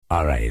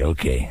All right,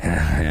 okay.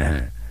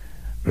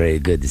 Very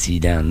good to see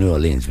you down in New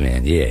Orleans,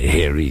 man. Yeah.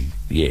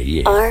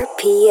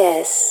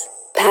 RPS,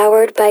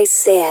 powered by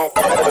SAT.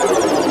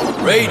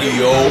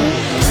 Radio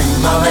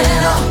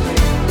Primavera.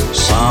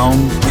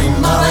 Sound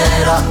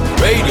Primavera.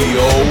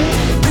 Radio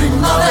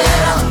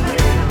Primavera.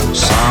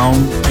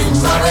 Sound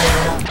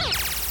Primavera.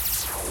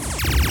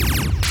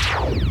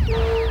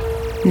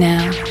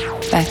 Now,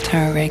 back to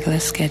our regular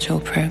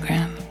scheduled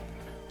program.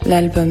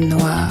 L'Album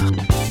Noir.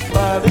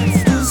 But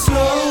it's too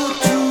slow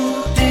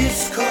to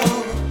disco.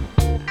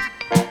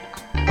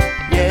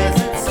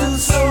 Yes, it's too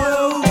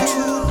slow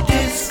to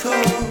disco.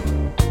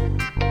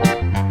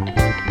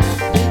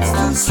 It's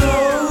too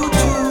slow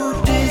to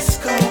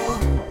disco.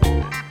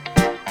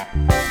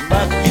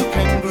 But you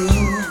can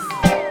groove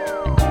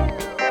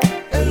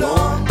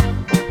alone.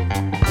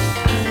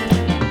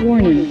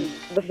 Warning.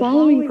 The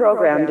following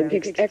program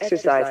depicts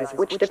exercises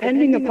which,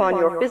 depending upon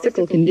your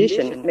physical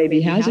condition, may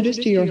be hazardous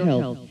to your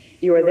health.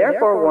 You are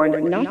therefore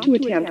warned not to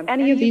attempt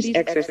any of these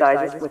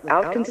exercises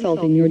without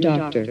consulting your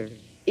doctor.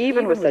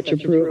 Even with such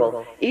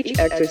approval, each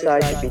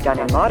exercise should be done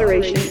in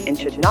moderation and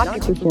should not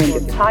be performed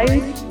if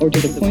tired or to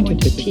the point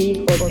of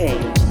fatigue or pain.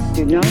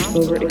 Do not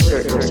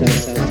overexert yourself.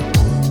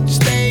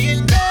 Stay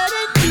in bed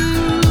and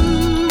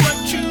do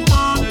what you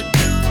wanna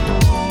do.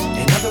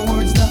 In other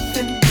words,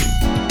 nothing.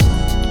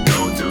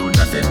 Don't do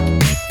nothing.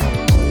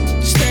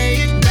 Stay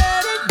in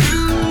bed and do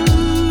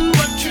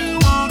what you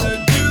wanna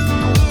do.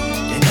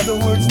 In other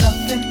words,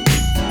 nothing.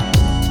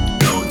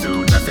 Don't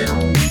do nothing.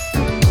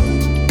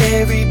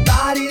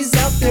 Everybody's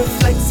out there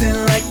flexing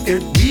like they're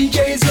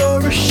DJs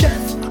or a chef.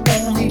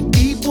 Only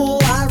people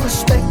I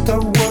respect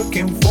are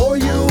working for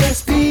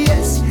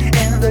USPS.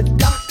 And the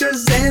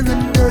doctors and the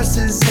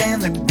nurses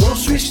and the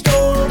grocery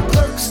store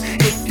clerks.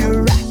 If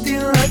you're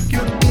acting like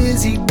you're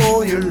busy,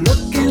 boy, you're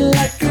looking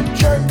like a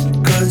jerk.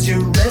 Cause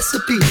your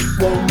recipe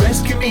won't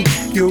rescue me.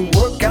 Your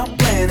workout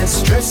plan is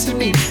stressing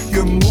me.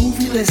 Your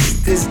movie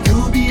list is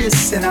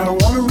dubious. And I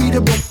don't wanna read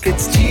a book,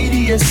 it's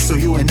tedious. So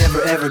you ain't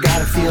never ever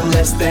gotta feel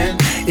less than.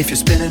 If you're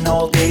spending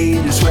all day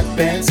in your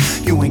sweatpants,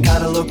 you ain't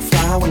gotta look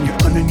fly when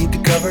you're underneath the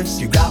covers.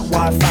 You got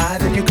Wi-Fi,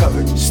 then you're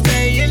covered.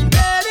 Stay in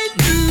bed and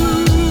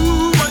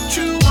do what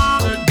you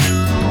wanna do.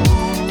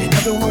 In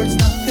other words,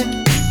 nothing.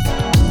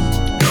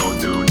 Don't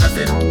do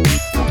nothing.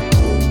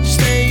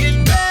 Stay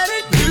in bed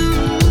and do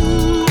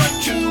what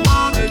you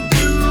wanna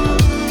do.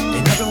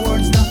 In other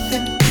words,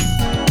 nothing.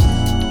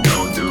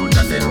 Don't do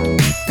nothing.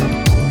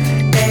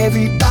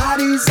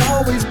 Everybody's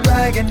always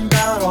bragging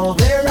about all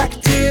their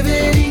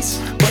activities,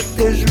 but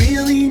there's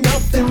really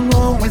nothing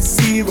wrong with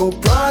zero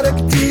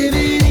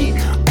productivity.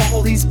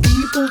 All these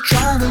people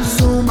trying to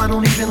Zoom, I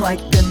don't even like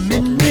them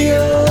in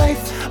real life.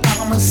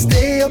 I'ma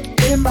stay up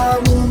in my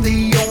room,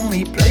 the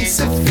only place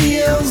that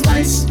feels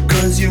nice.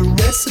 Cause your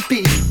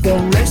recipe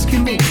won't rescue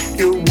me.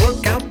 Your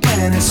workout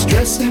plan is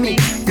stressing me.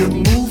 Your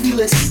movie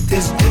list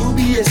is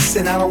dubious.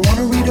 And I don't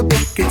wanna read a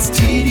book, it's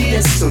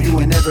tedious. So you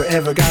ain't never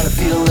ever gotta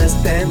feel less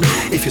than.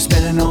 If you're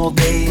spending all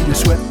day in your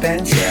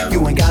sweatpants,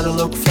 you ain't gotta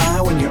look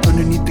fly when you're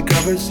underneath the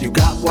covers. You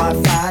got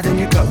Wi-Fi, then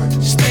you're covered.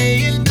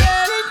 Stay in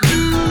bed and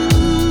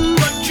do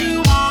what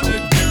you wanna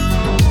do.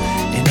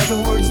 In other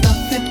words,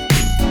 nothing.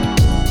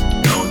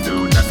 Don't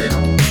do nothing.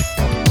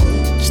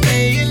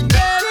 Stay in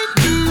bed and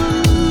do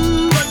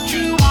what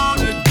you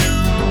wanna do.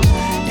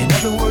 In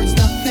other words,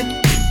 nothing.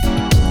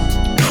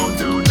 Don't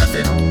do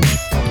nothing.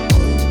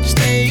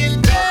 Stay in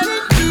bed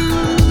and do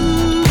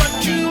what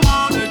you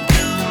wanna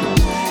do.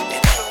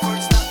 In other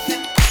words,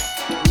 nothing.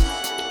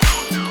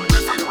 Don't do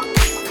nothing.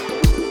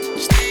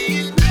 Stay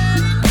in bed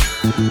and do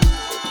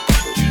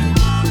what you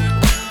wanna do.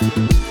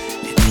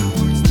 In other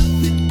words,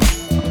 nothing.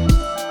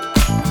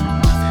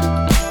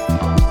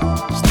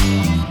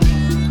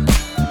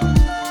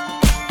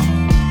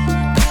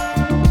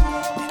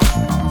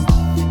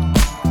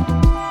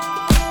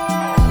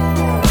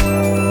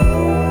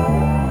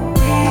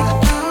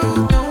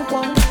 Stay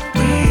in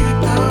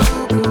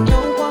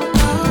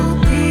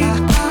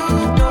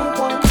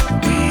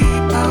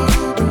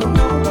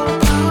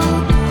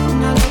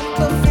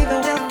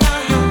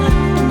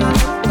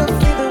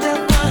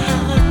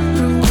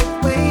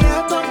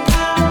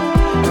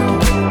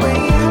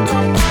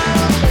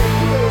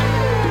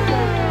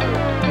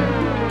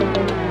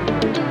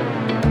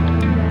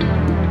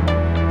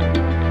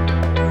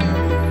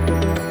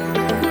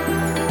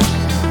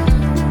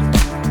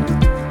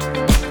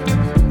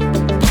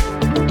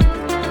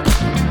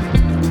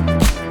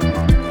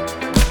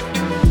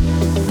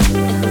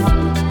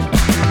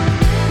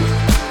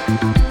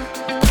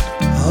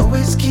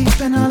Always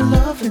keeping our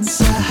love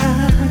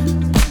inside.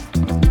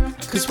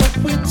 Cause what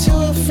we're too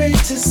afraid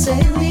to say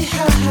we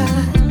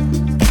hide.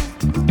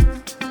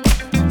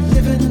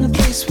 Living in a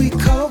place we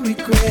call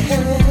regret.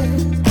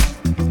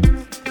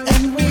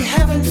 And we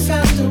haven't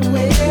found a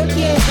way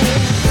yet.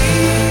 We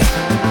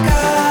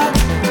got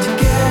to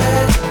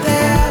get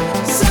there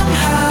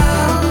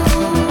somehow.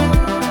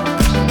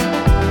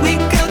 We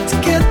got to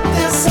get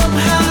there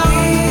somehow.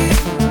 We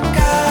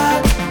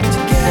got to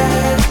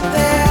get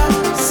there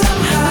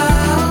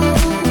somehow.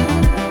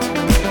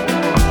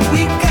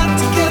 We got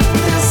to get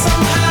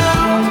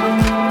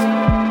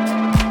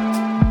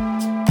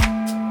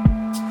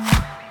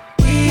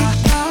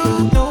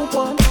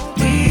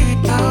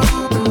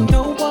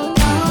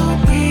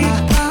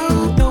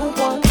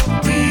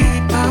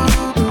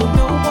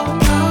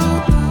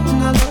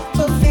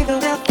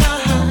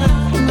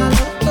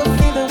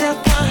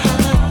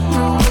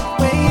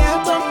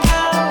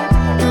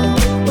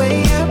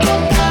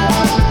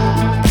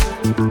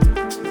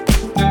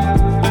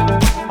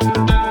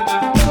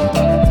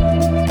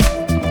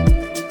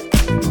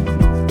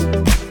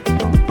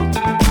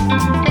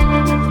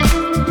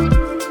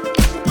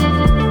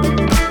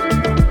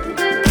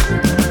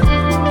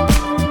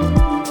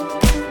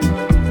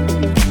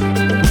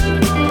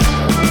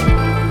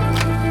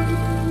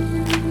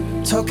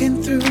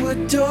through a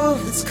door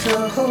that's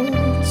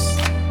closed.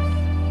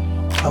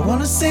 I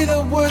wanna say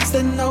the words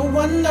that no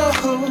one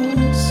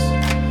knows.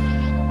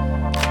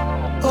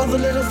 All the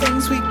little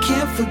things we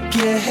can't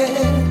forget,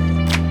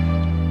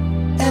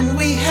 and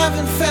we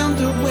haven't found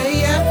a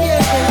way out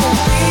yet.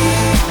 We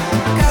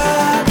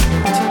got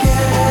to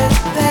get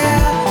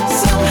there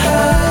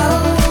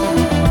somehow.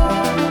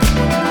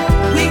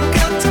 We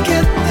got to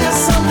get there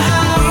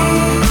somehow.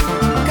 We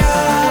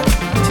got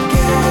to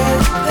get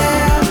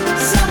there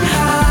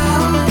somehow.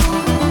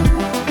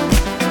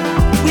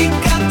 We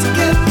got to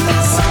get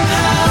there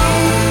somehow.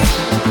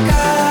 We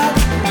got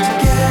to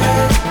get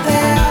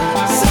there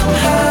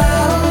somehow.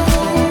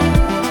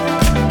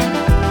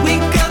 We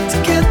got to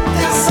get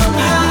there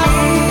somehow.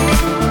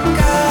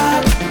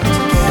 Got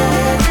to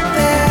get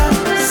there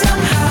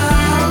somehow.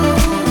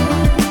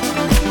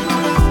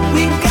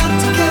 We got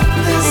to get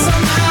there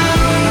somehow.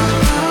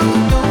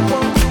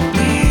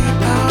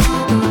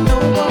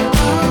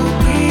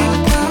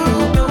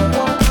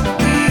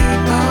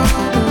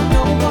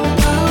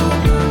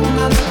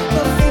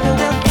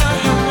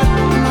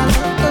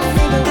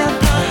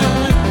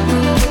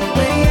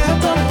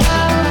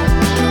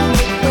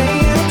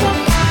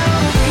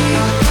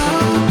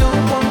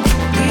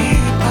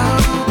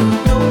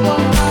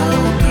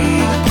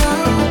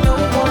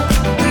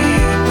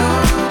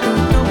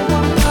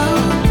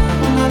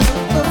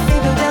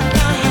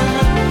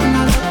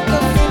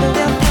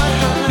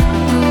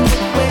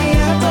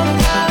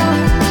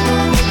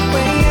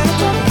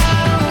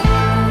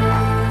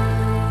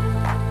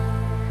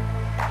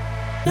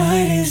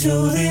 Night is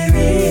all there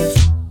is.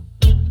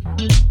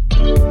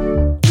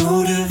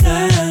 No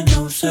divine,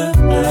 no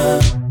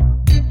sublime.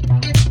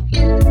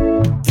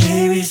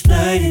 There is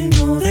light in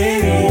all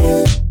there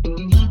is.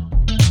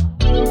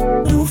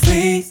 No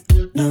faith,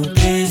 no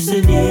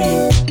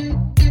destiny.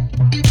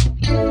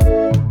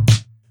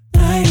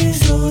 Night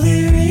is all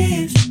there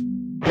is.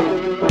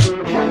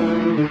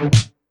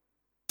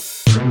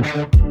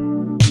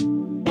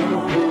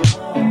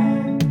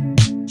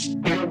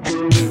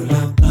 Fill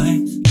up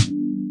lights.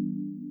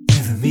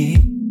 Never me,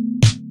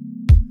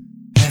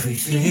 every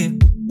slip,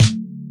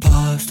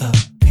 past up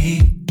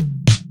beat,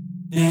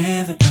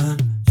 never done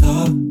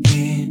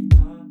talking.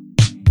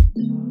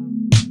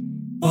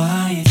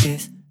 Why is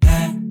this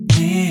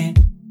happening?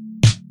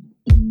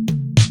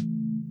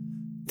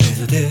 There's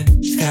a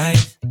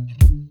disguise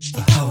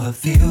for how I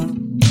feel.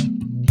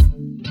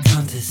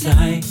 Can't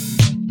decide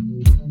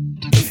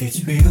if it's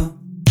real.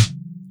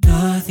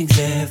 Nothing's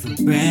ever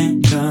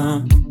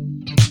random.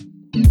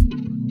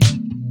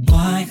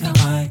 Why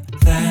can't I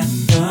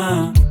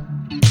fathom?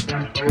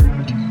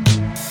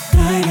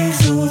 Night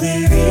is all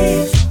there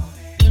is.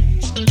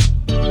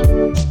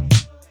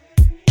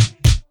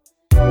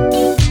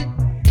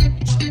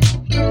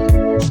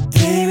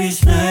 There is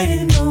light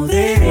in all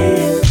there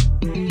is.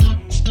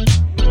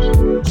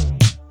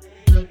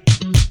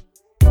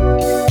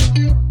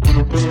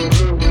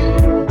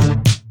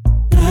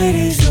 Night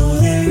is all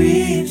there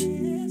is.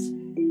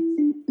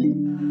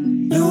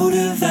 No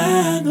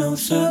divine, no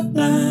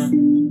sublime.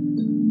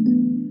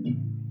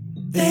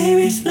 There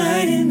is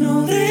light in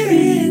all there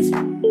is.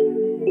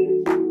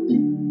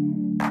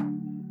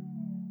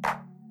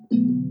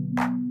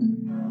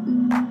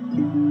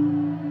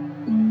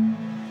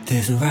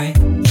 There's a right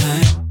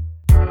time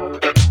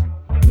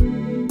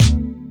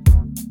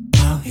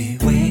out here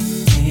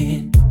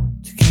waiting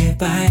to get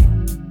by.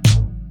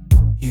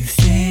 You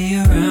stay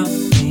around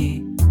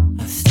me,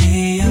 I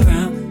stay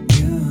around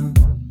you.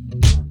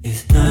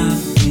 There's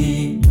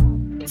nothing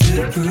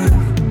to prove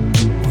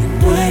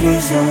when night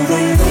is all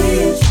there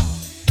is.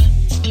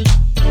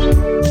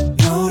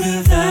 No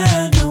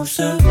divine, no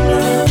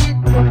sublime.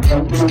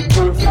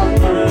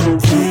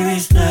 There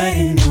is light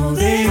in all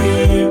there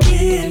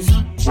is.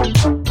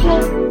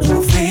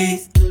 No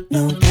faith,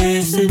 no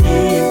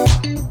destiny.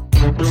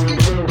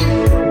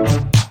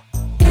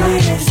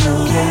 Night is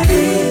all there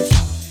is.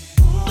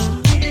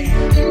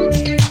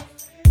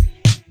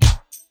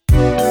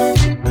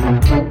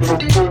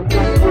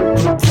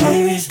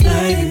 There is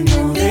light in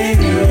all there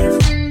is.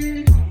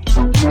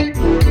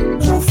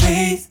 No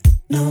faith,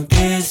 no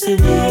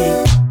destiny.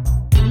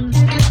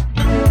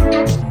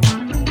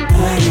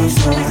 Night is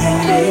all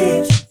there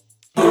is.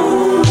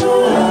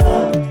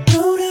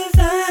 No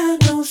divine,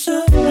 no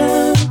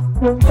sublime.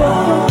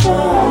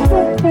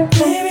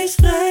 There is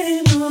light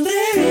in all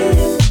there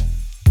is.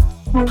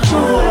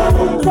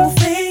 No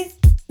faith.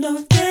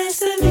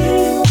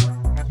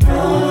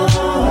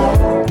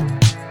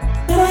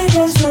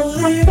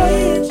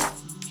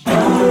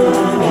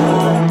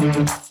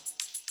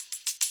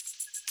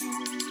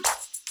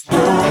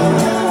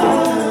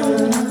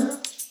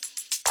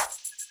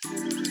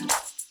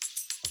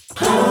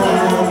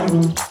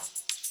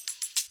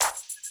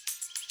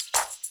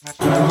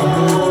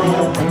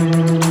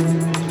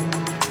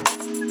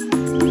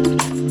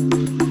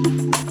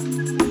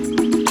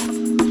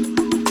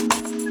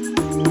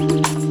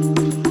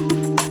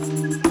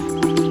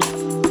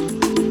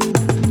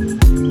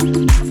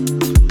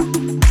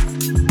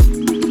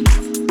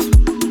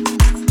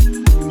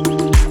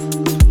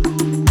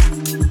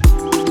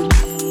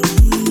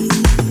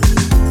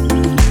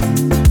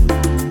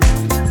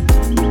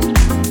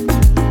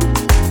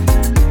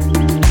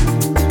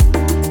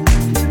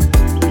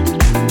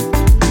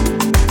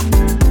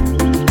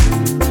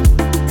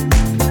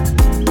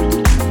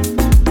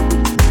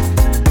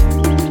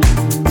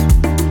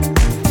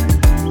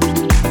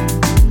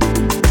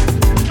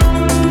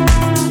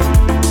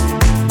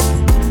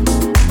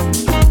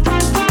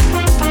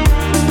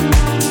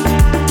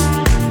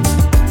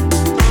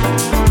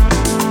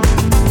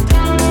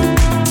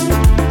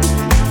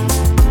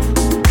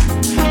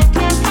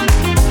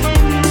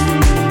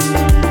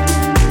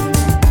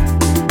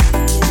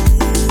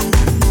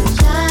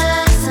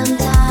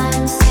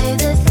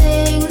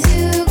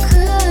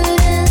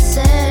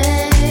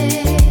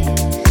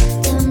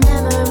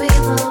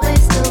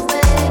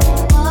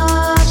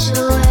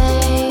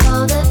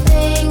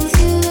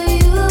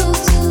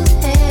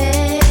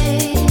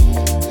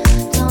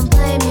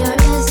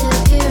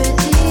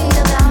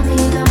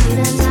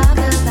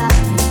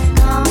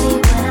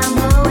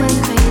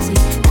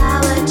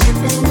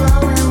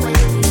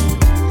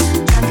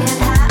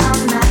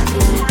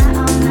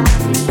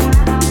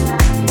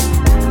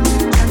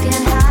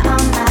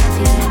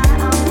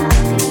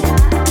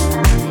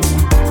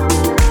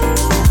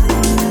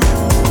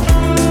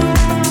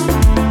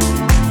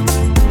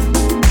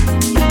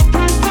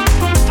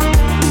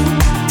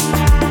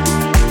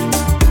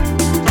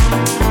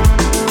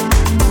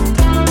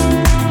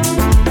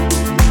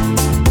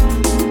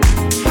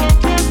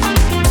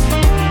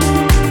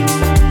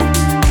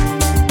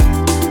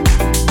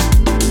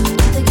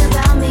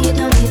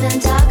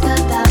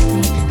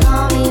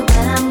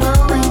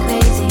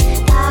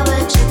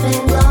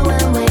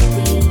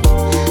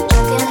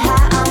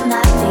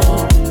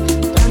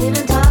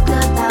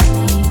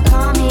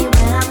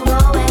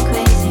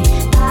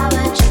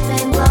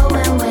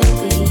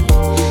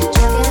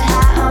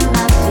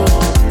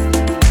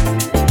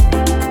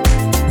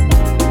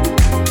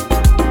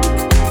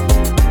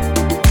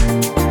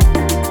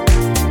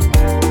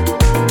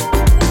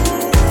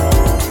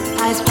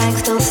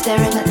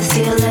 Staring at the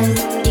ceiling,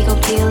 ego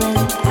peeling,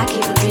 I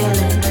keep it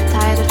reeling.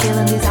 Tired of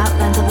feeling these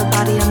outlines of a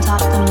body on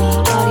top of me.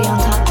 Body on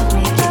top of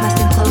me, keep my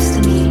skin close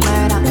to me.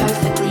 Wear it out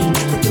perfectly,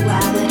 the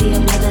duality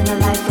of living a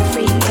life for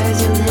free. Where's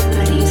your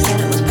liberty? You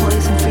said it was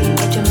poison free,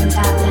 but your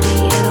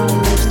mentality, it only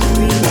lives to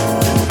breathe.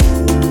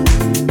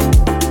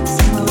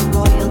 Somewhere with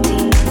royalty,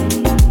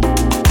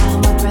 I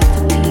hold my breath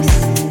for peace.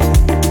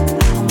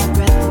 I hold my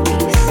breath for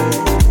peace.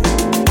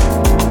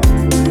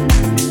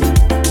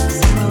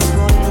 Somewhere with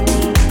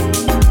royalty,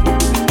 I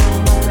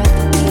hold my breath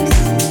for peace.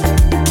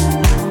 I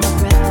hold my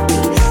breath for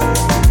peace.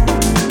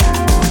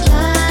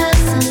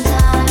 Just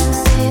sometimes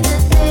say the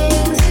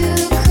things you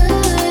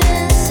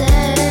couldn't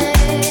say.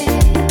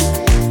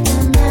 The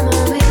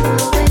memory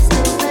will waste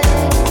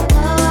away,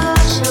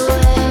 wash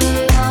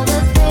away all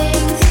the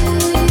things you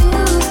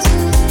used to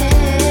say.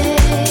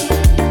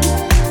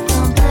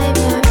 Don't blame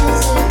your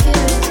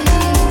insecurity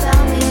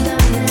about me,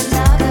 don't even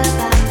talk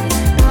about me.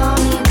 Know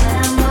me when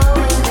I'm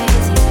going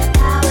crazy,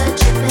 power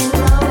tripping,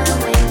 glowing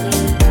wavy.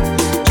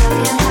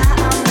 Drunk and high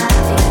on my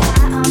feet,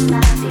 high on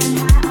my feet,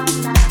 high on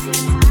my feet, high on my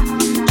feet.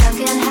 Drunk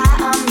and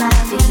high on my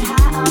feet,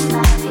 high on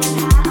my feet,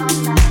 high on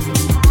my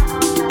feet, high on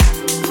my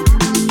feet.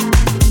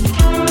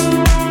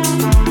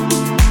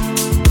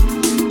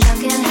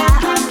 Drunk and high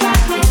on my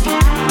feet,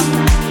 high on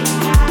my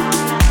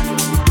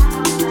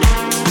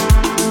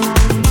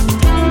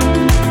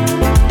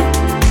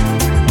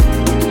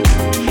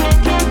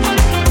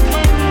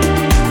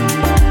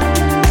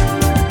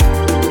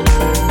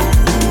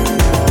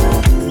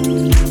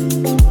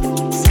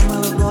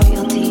Somewhere with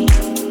royalty,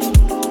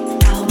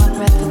 I hold my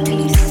breath for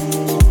peace.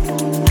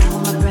 I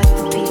hold my breath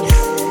for peace.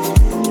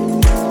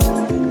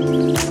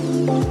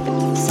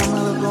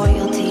 Somewhere with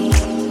royalty,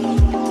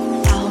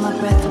 I hold my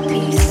breath for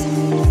peace.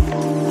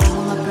 I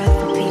hold my breath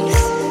for peace.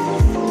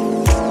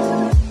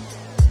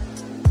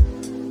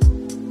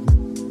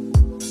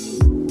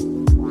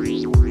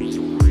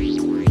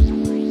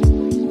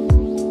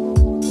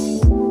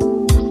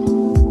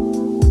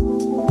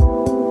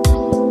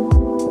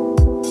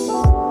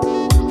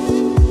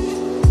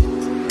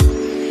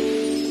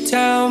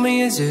 Tell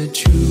me, is it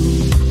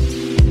true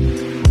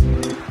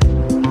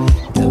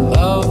that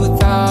love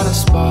without a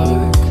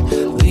spark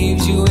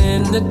leaves you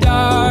in the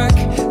dark,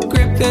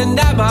 gripping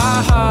at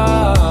my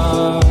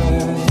heart,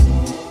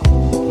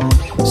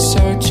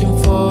 searching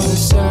for the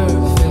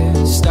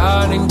surface,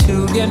 starting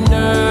to get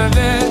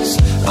nervous.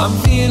 I'm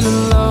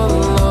feeling lonely.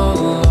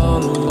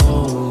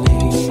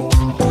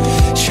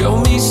 Show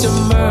me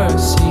some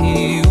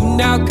mercy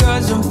now,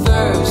 'cause I'm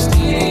thirsty.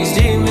 These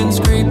demons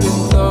creeping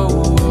closer,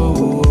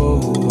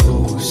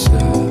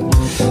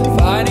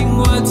 fighting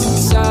what's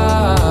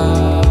inside.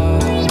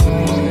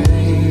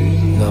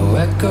 No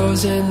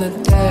echoes in the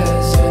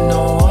desert,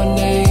 no one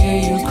to hear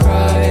you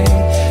cry.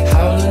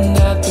 Howling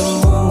at the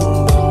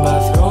moon, but my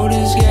throat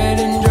is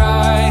getting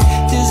dry.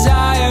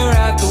 Desire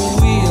at the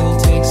wheel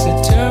takes a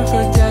turn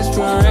for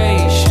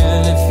desperation.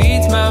 It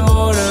feeds my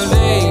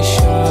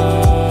motivation.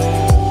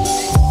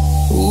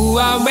 Ooh,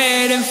 I'm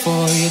waiting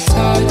for your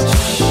touch.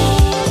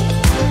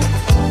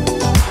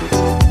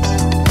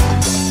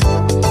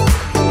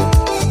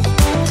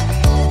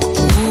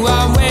 Ooh,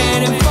 I'm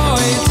waiting for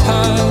your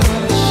touch.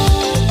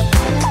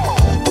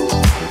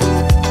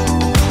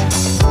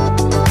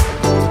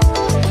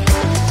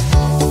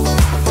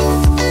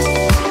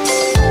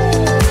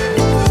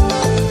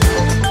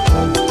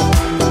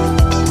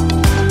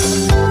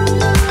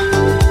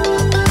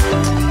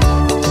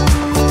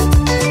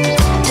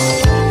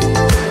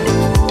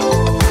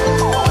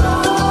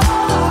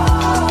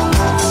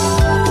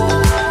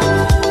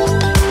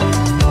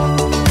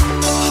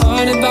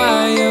 Haunted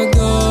by your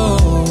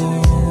ghost,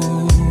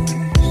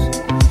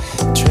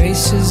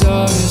 traces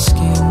of your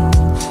skin,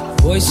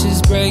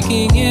 voices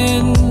breaking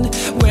in.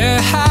 Where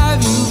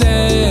have you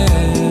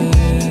been?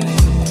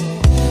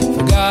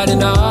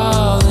 Forgotten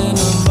all in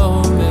a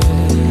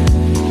moment.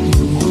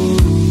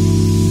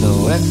 No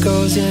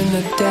echoes in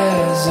the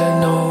desert,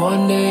 no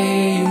one to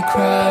hear you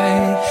cry.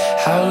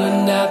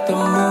 Howling at the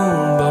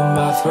moon, but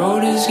my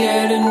throat is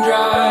getting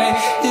dry.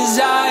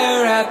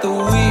 Desire at the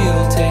wheel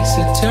takes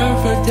a turn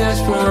for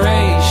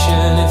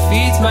desperation. It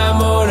feeds my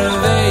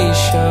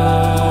motivation.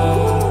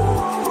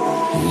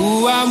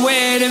 Ooh, I'm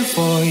waiting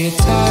for your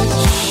touch.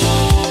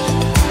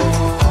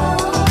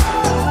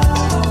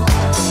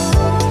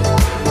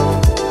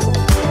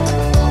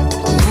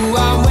 Ooh,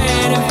 I'm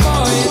waiting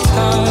for your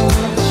touch.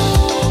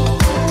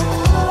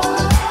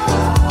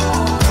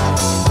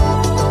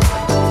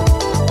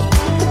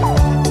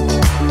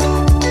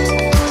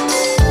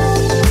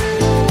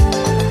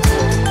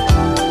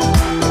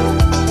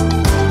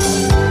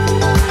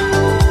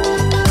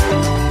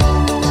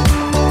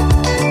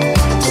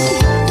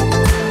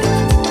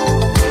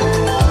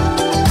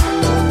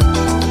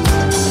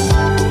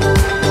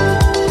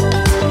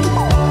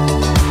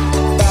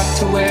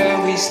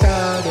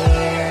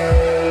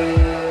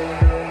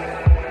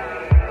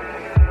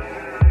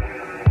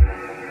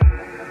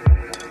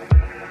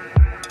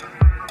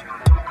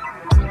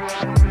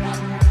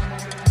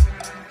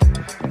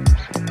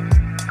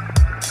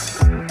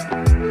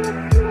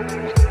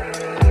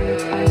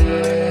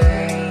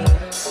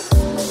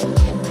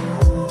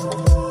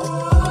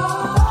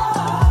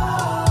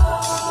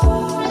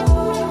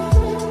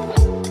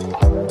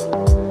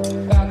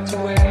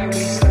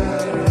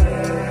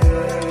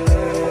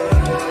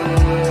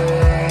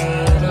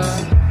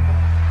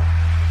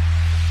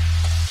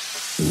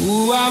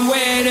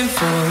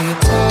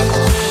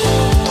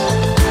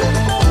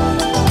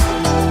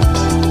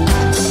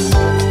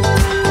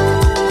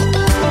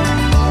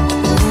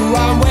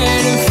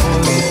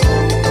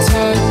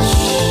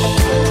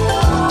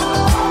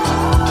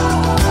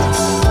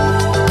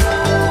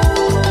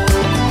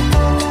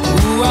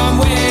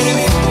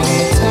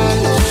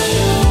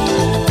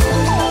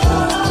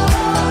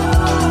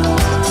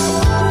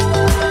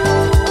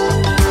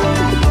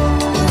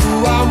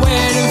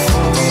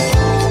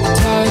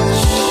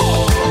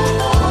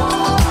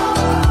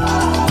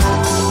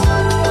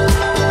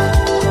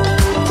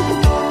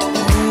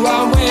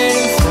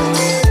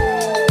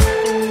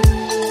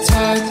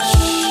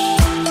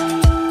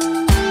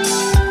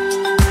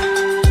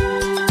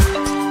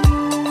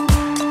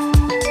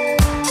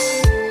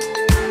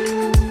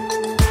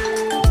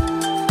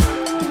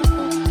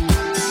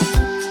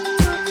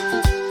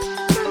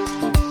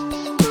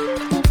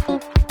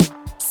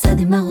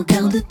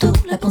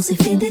 pensée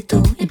fait des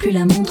taux, et plus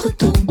la montre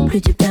tourne,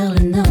 plus tu perds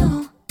le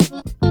nord.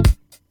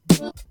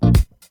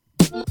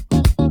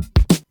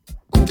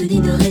 On te dit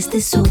de rester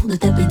sourd, de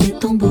taper des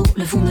tambours,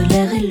 le fond de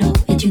l'air est l'eau,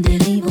 et tu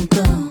dérives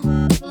encore.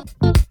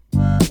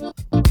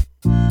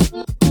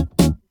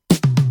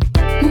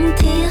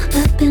 Mentir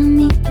pas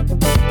permis,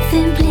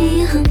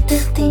 faiblir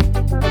interdit,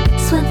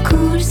 sois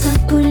cool, sois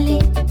poli.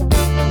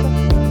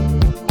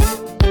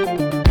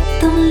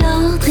 Dans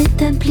l'ordre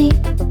établi,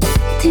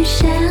 tu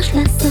cherches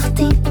la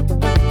sortie.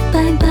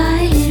 Bye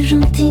bye les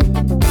gentils,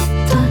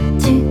 toi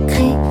tu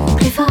cries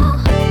plus fort.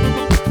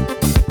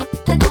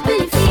 T'as coupé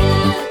les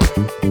fils,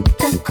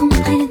 t'as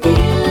compris le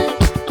deal.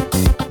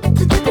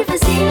 Tout est plus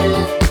facile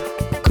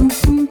quand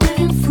on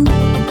devient fou.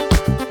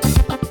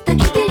 T'as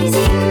quitté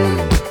l'usine,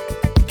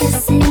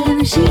 cassé la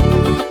machine.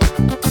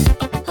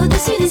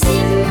 Au-dessus des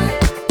cimes,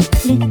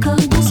 les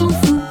cordes on s'en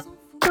fout.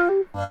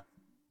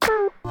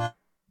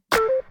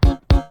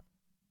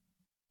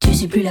 Tu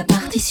suis plus la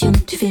partition,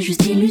 tu fais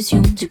juste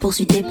illusion. Tu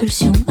poursuis tes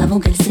pulsions avant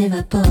qu'elles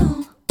s'évaporent.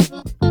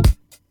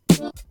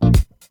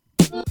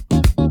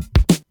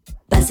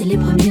 Passer les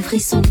premiers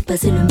frissons,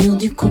 passer le mur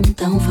du con,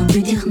 t'as enfin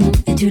pu dire non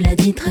et tu l'as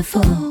dit très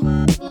fort.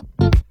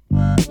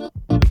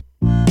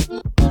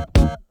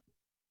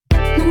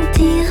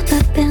 Mentir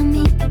pas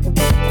permis,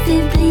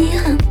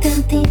 faiblir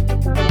interdit,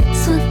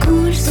 sois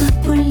cool, sois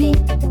poli.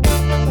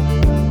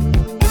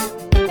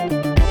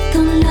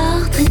 Dans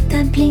l'ordre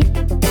établi,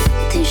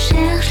 tu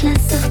cherches la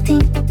sortie.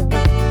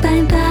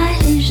 Bye bye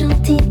les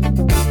gentils,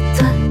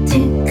 toi tu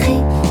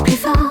cries plus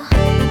fort.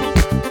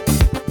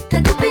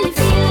 T'as coupé les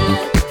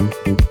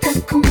fils, t'as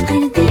compris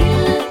le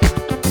deal.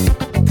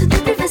 Tout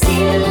est plus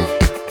facile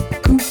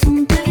quand on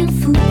devient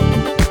fou.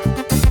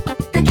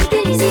 T'as quitté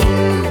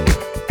l'usine,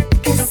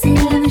 cassé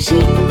la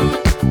machine.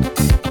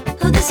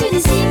 Au-dessus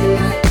des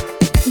cimes,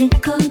 les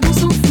cordes on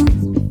s'en fout.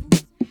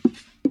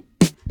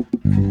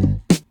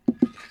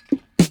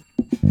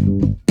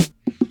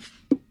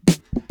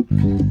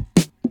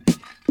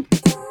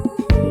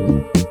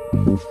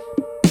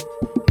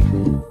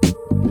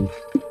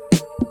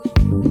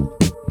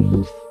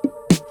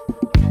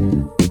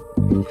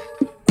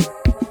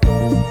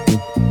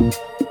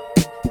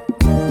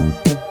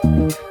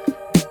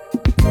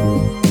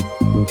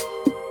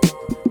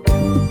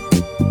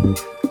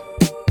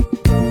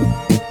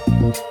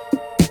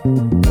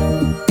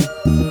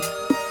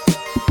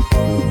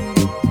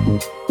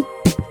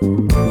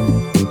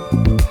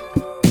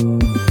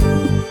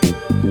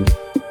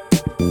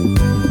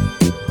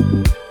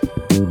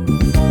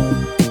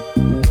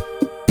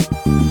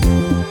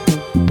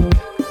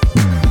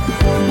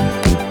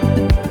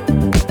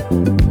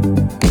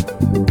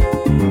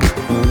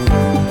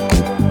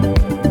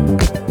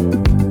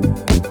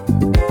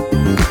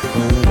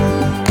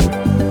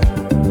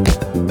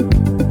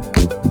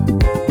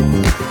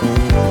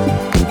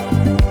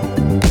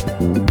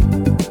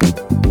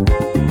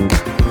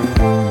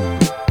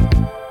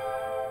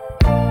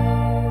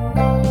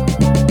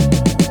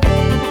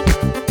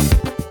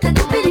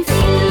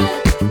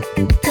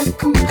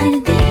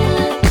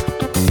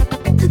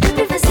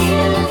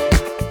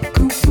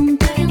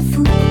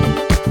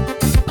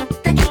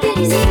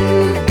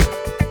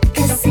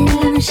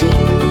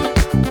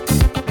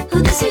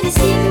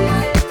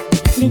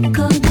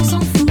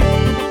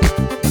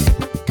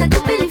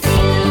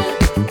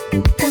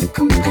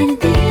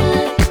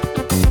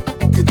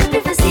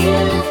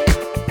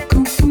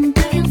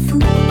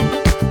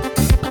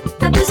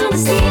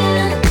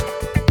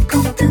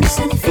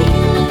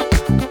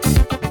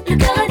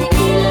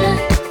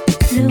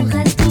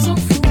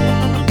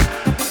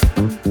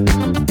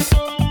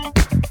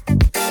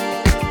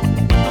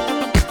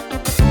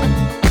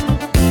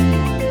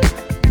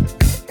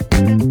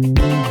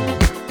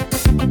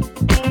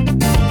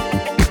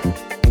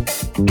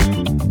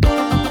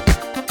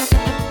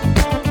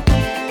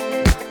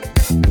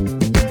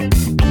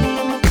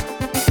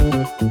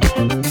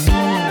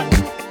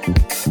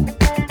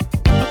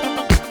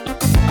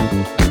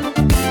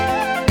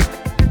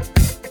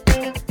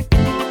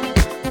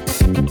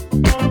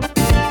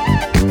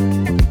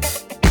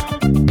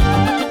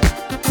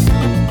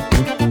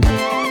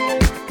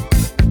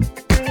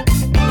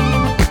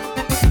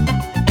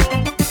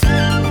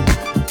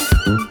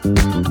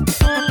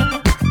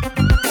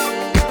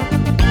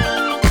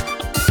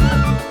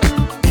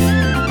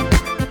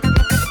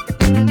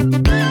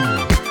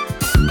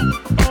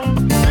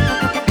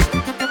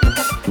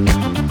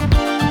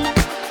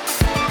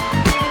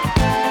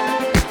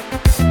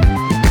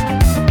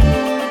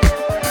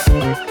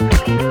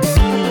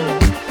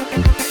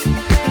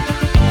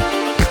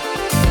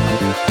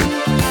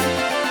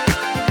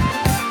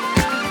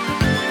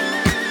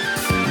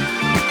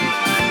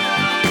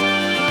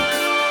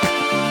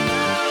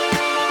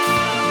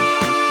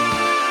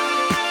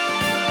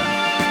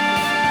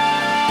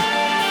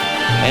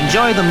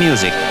 Enjoy the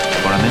music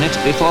for a minute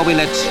before we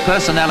let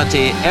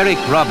personality Eric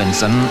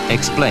Robinson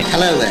explain.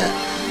 Hello there.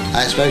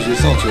 I suppose you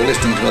thought you were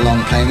listening to a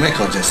long playing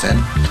record just then.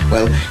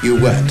 Well,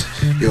 you weren't.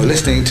 You were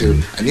listening to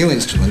a new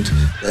instrument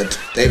that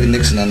David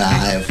Nixon and I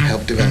have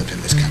helped develop in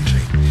this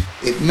country.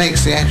 It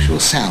makes the actual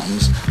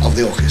sounds of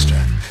the orchestra.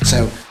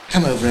 So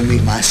come over and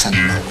meet my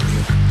son-in-law, will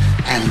you?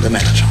 And the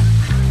Mellotron.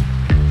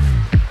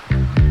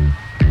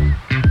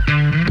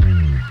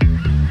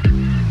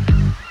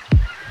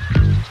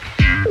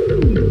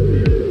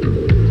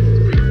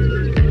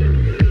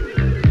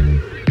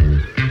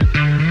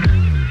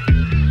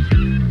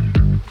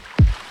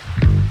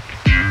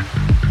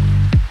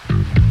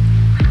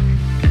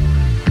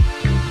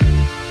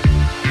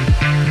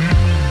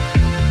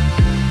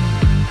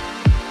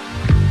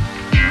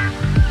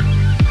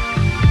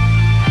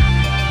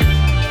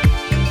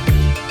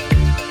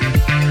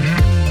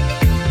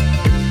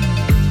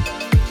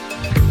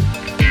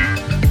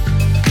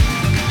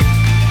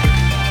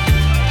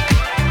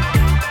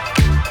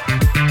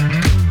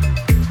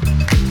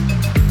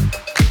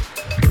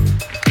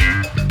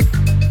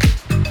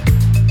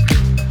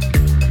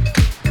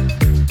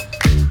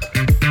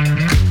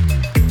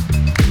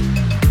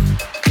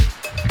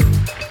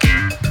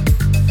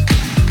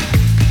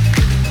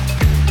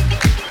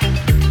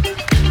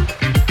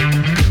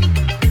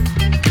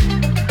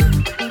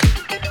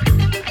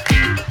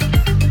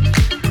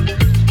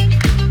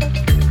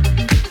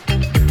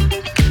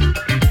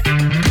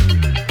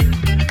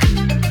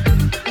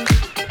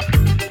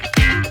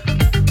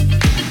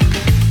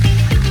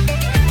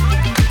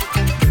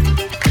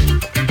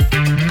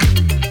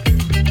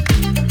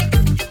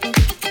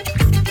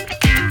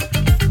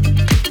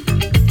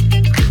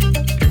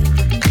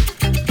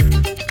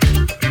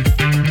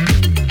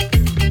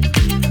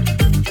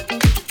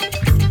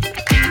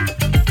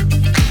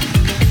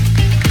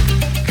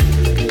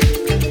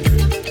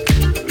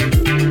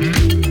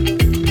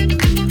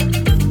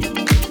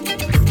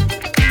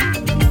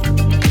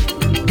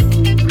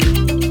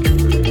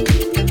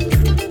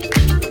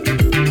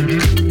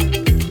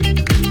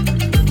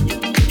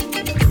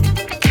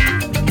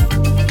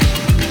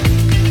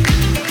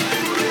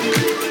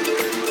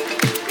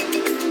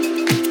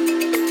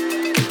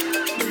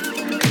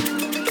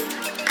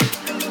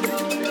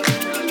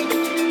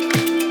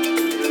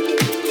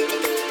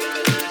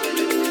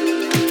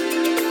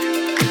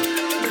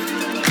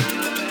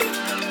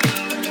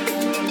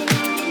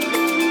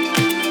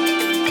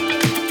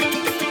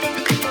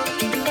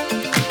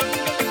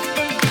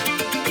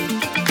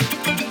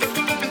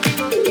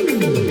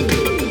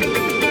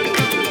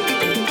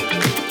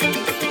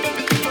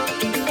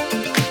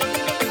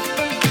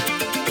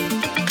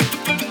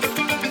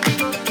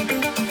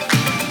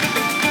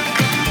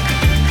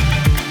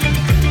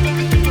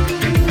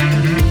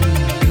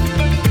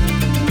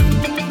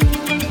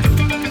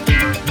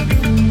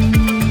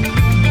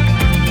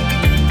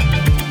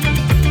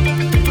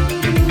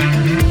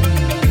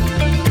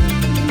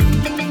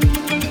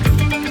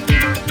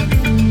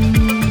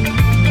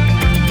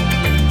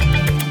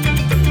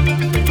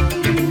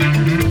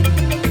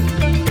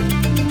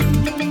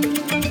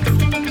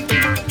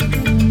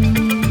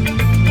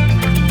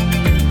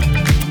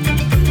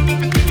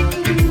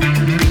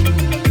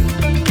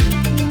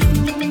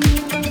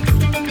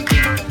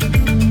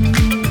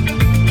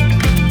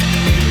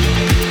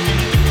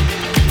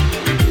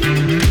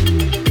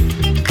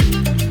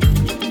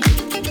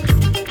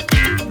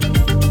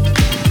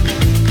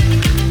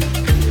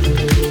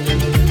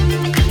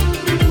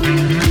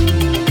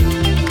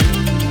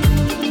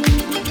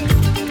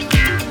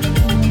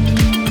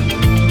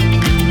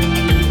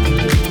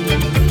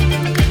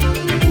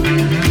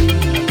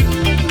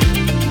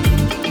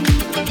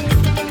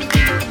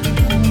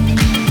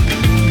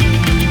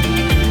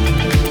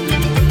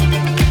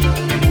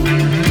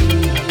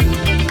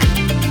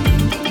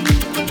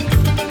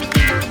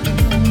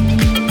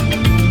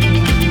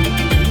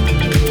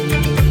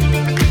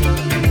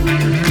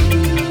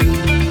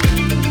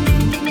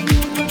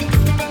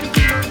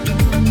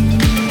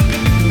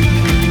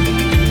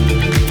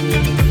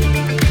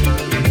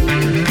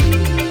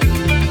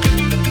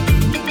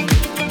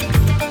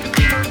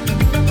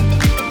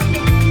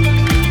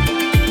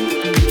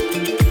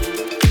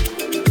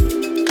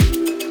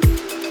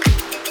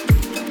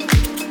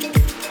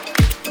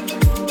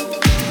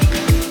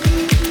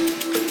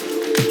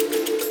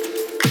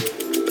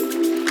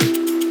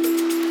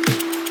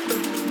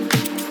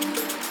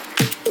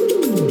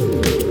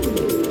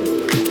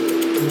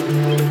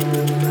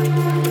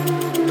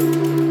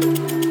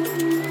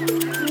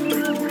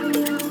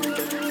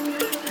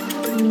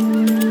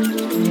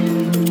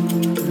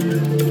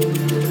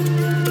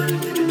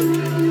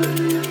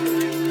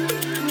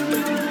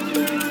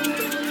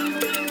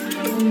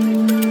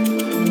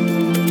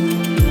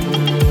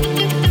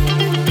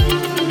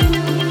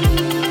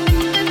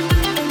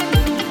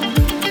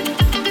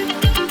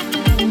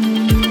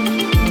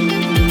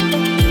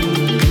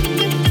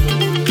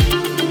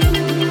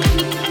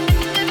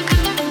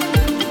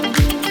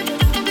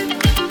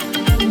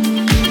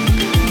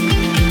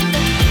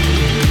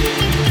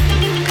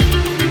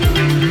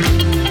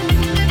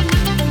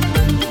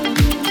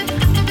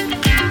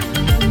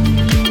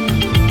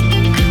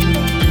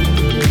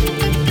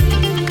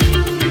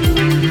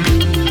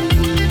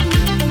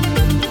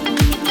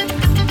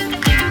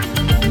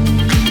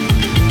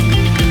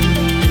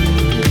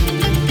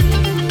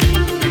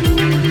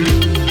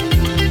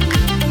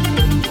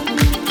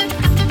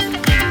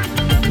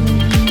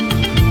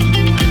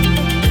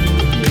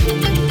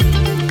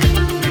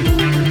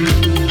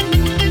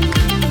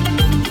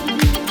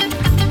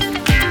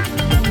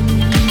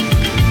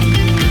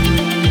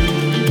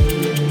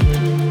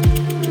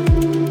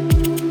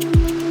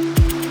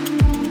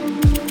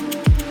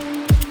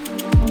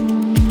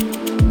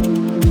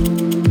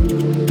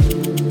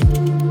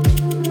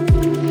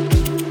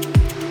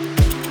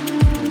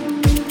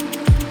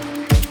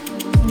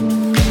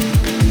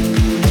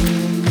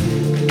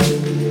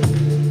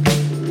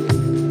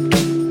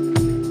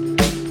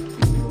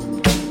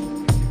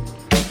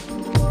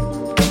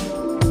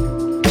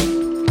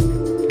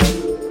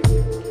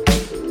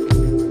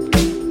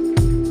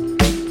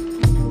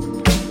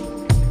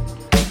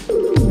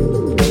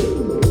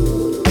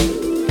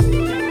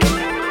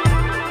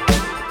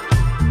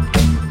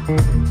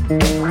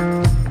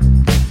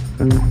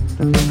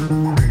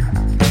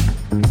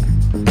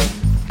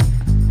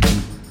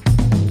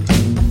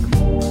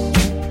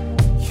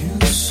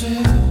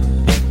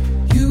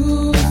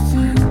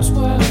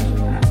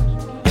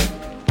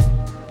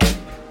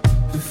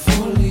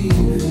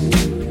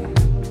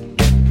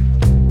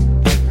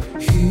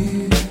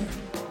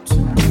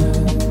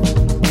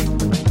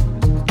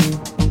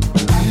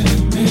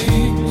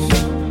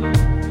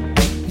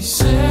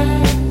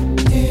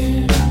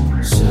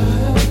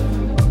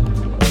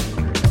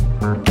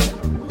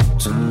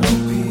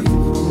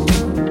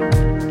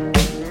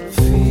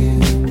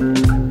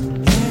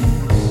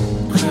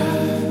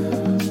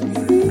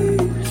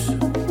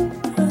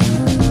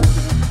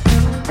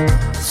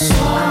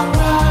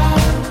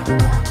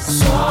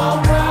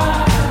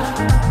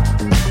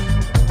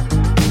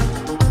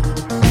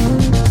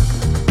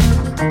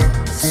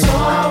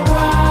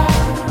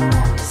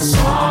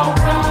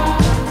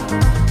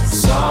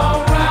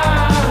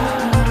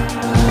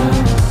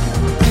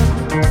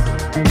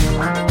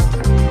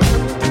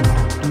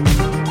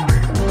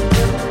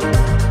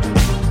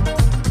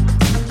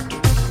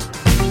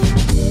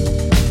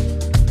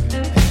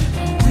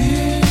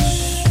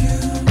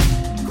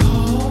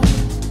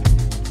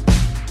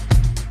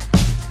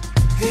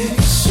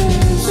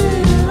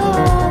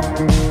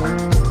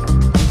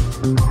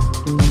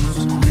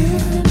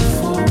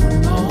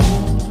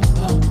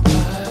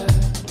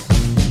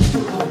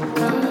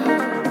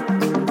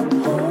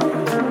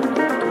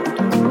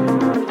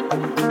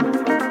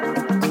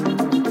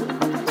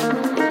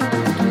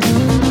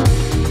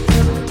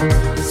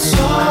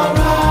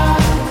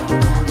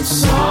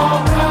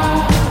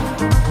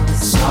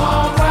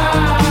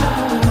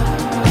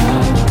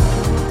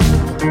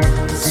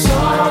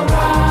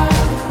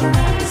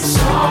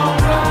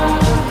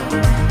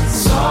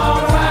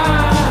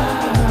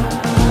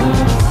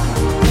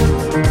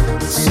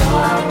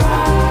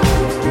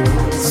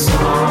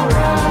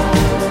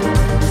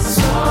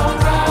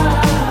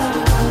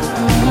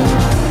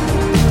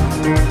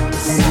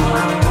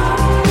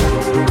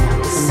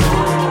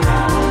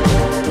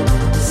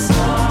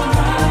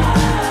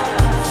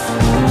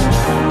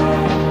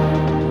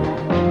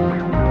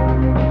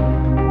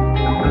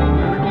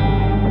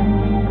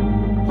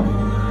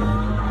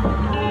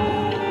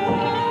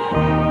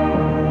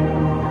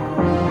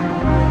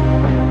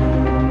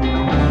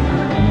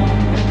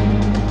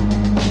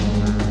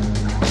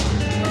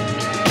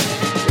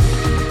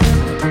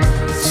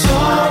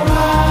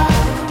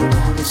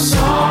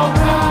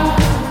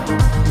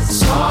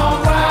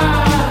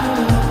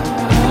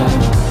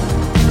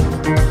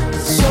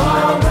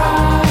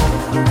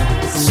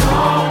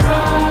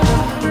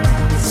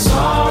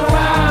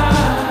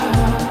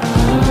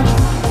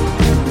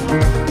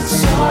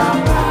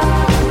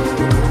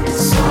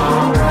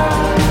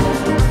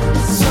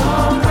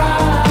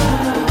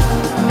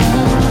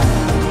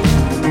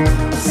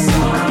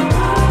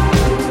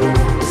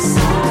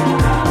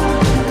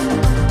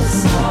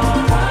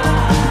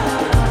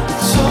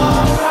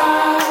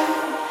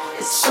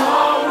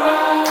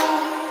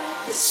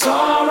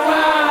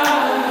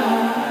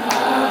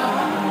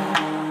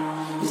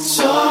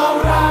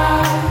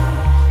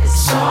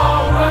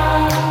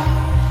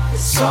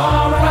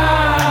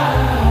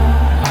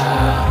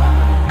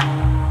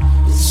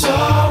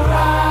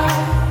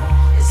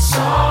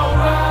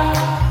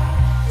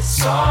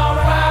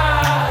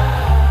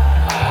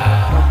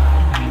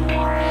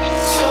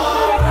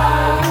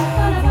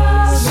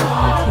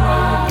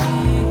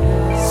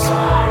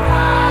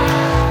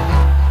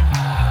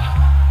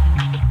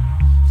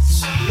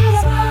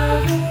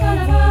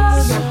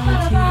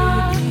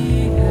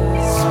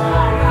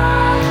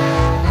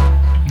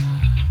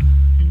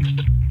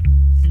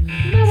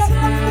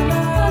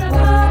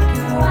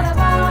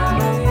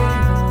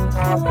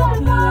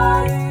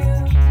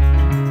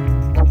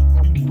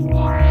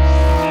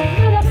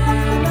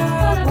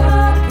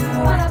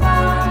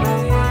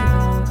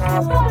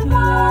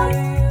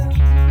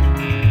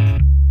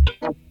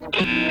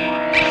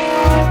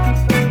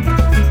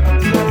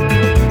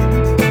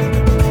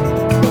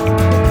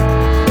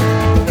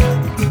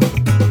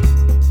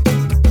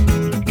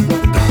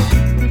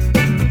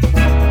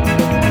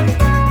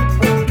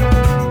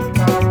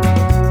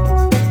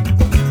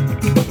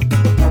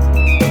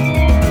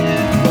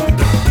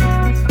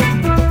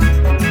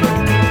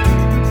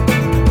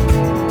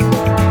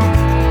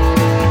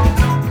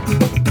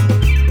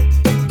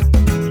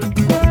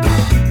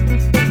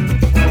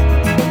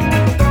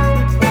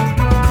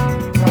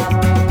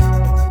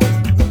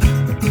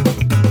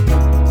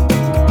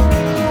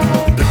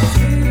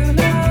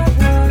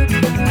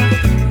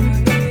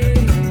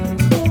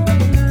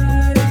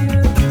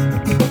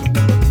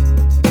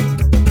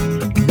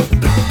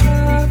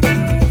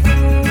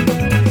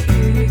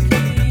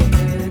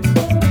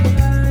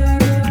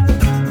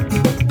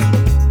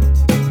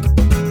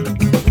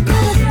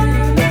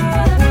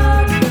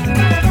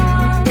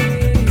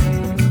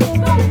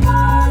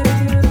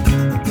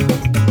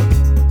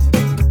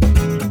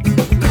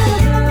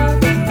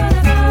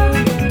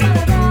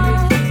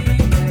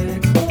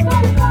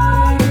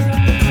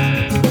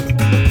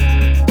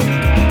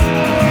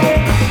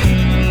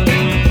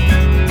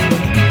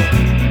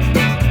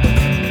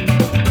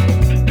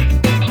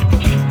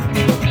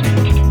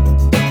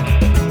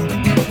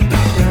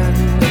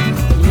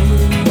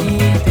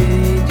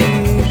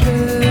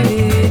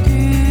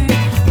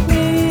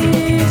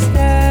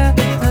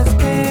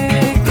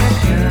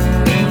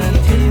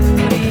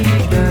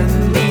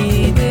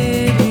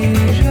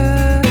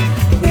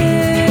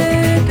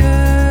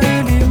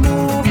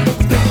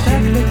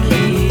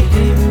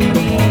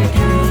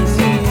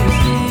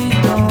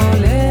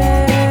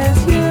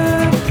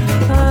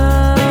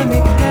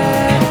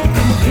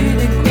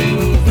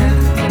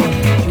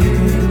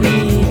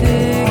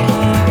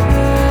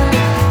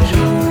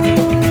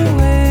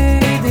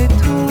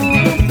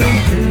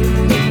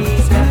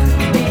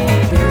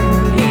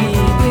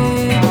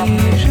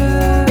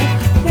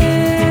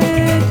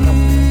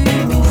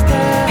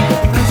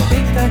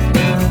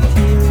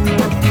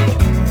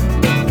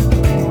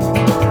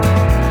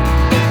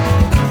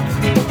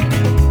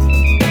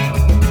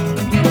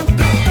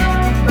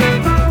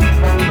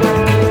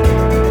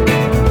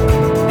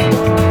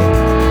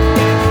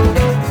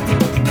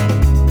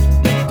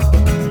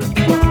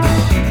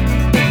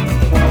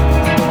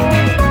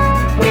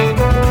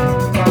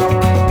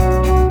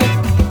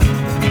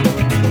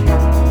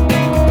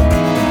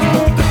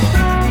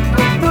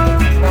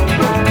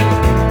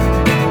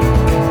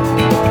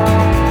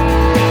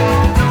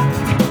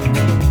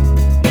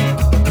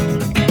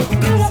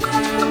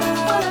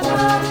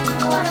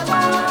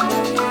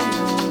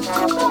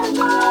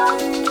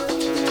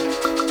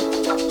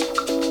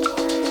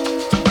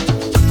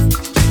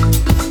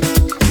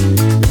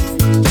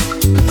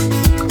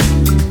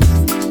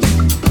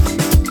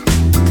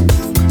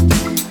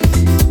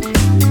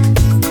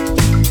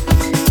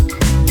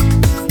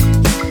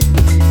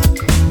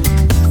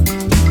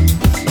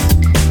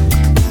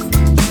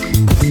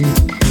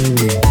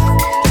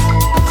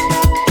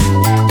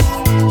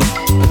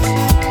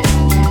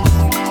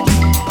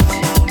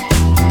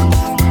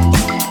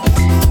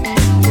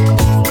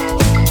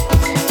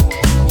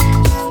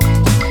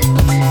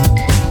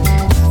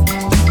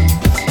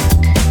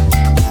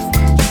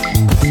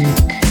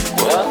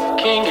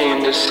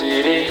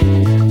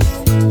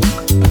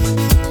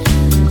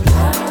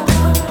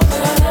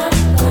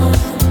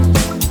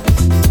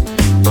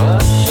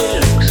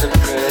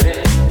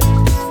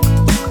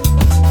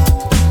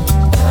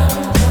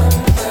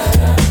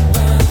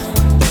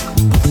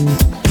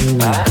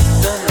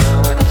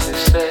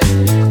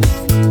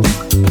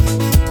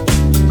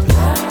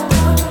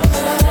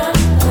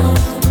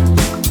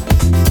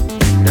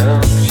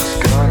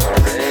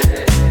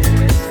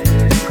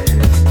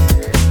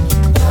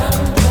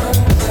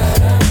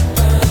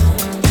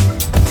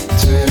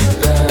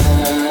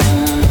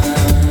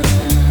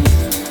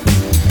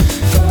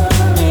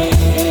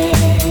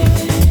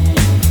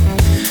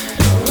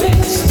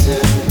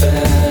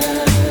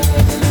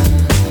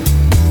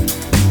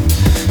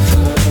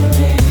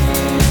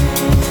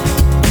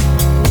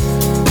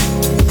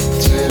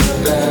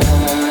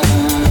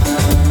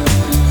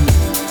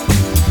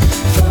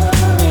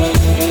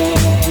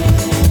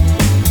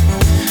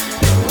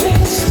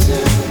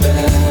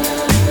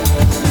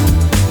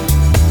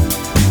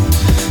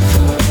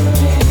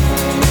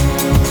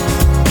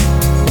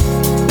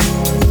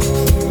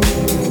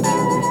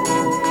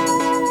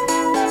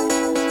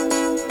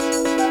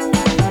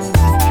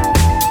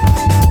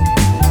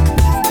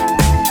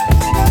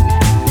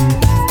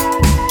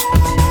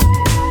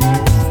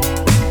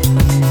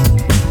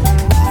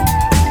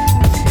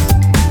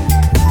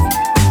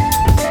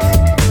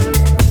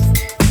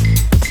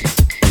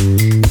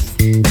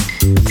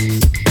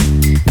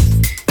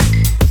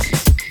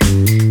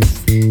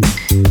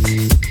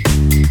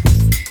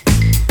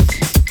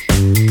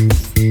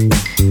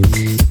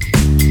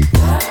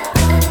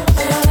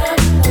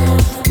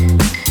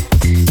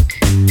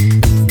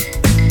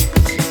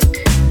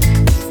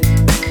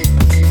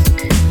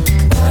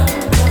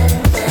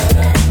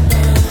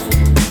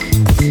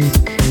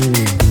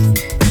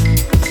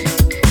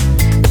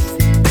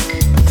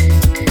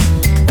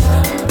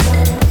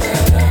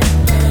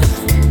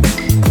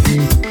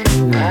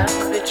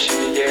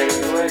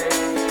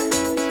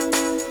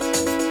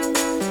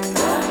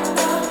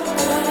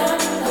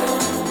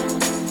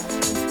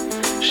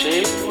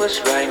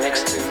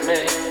 me.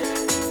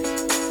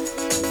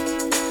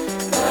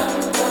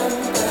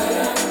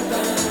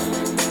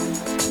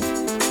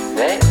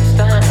 Next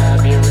time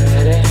I'll be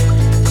ready.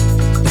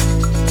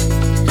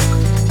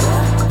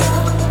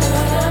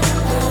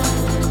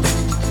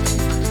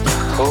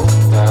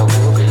 Hope I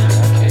will be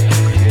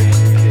lucky.